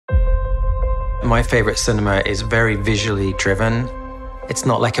My favorite cinema is very visually driven. It's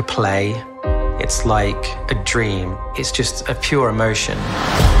not like a play. It's like a dream. It's just a pure emotion.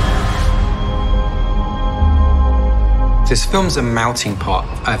 This film's a melting pot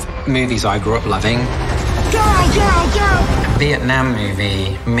of movies I grew up loving. A Vietnam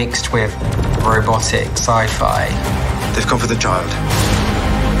movie mixed with robotic sci-fi. They've come for the child.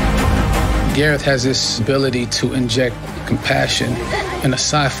 Gareth has this ability to inject compassion in a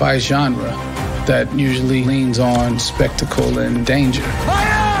sci-fi genre that usually leans on spectacle and danger.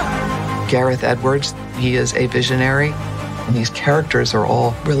 Gareth Edwards, he is a visionary, and these characters are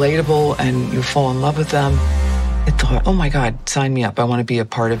all relatable, and you fall in love with them. I thought, oh my God, sign me up. I want to be a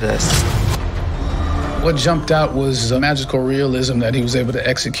part of this. What jumped out was the magical realism that he was able to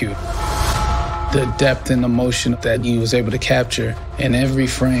execute. The depth and emotion that he was able to capture in every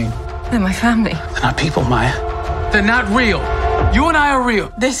frame. They're my family. They're not people, Maya. They're not real. You and I are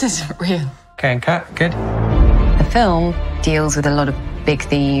real. This isn't real. Okay, and cut. Good. The film deals with a lot of big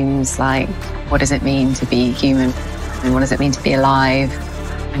themes, like what does it mean to be human? And what does it mean to be alive?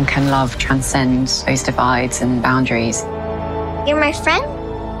 And can love transcend those divides and boundaries? You're my friend?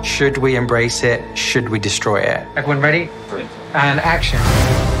 Should we embrace it? Should we destroy it? Everyone ready? And action.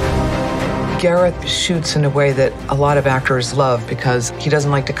 Gareth shoots in a way that a lot of actors love because he doesn't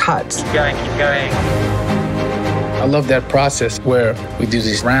like to cut. Keep going, keep going. I love that process where we do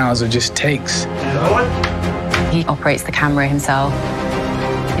these rounds of just takes. He operates the camera himself.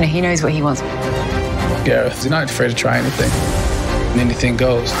 You know, he knows what he wants. Gareth is not afraid to try anything, and anything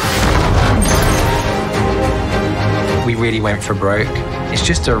goes. We really went for broke. It's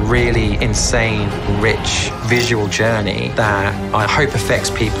just a really insane, rich visual journey that I hope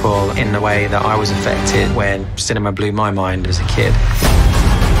affects people in the way that I was affected when cinema blew my mind as a kid.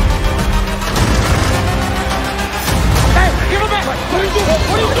 Hey, give it back! What are you doing?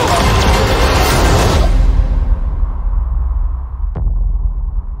 What are you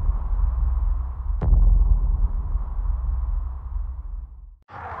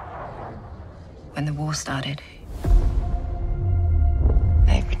When the war started,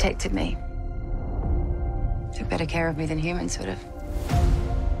 they protected me. Took better care of me than humans would have.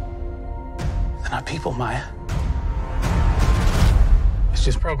 They're not people, Maya. It's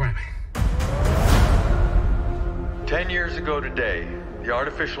just programming. 10 years ago today, the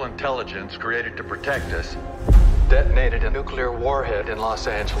artificial intelligence created to protect us detonated a nuclear warhead in Los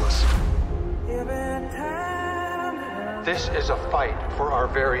Angeles. This is a fight for our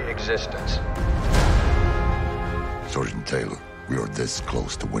very existence. Sergeant Taylor, we are this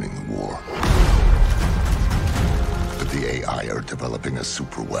close to winning the war. But the AI are developing a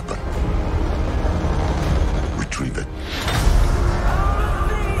super weapon. Retrieve it.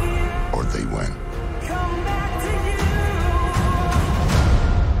 Or they win.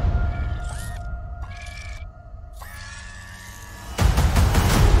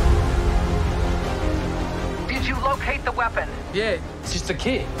 Did you locate the weapon? Yeah, it's just a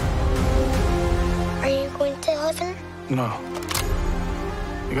kid. Are you going to heaven? No.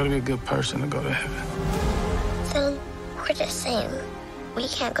 You gotta be a good person to go to heaven. Then we're the same. We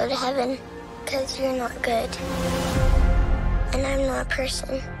can't go to heaven because you're not good. And I'm not a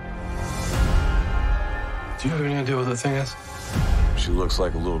person. Do you have any idea what the thing is? She looks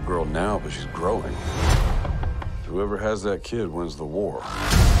like a little girl now, but she's growing. Whoever has that kid wins the war.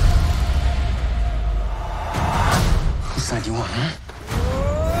 Whose side do you want, huh?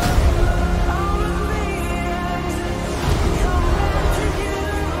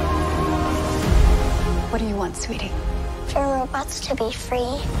 What do you want, sweetie? For robots to be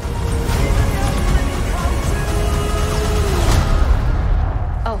free.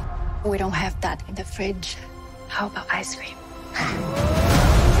 Oh, we don't have that in the fridge. How about ice cream?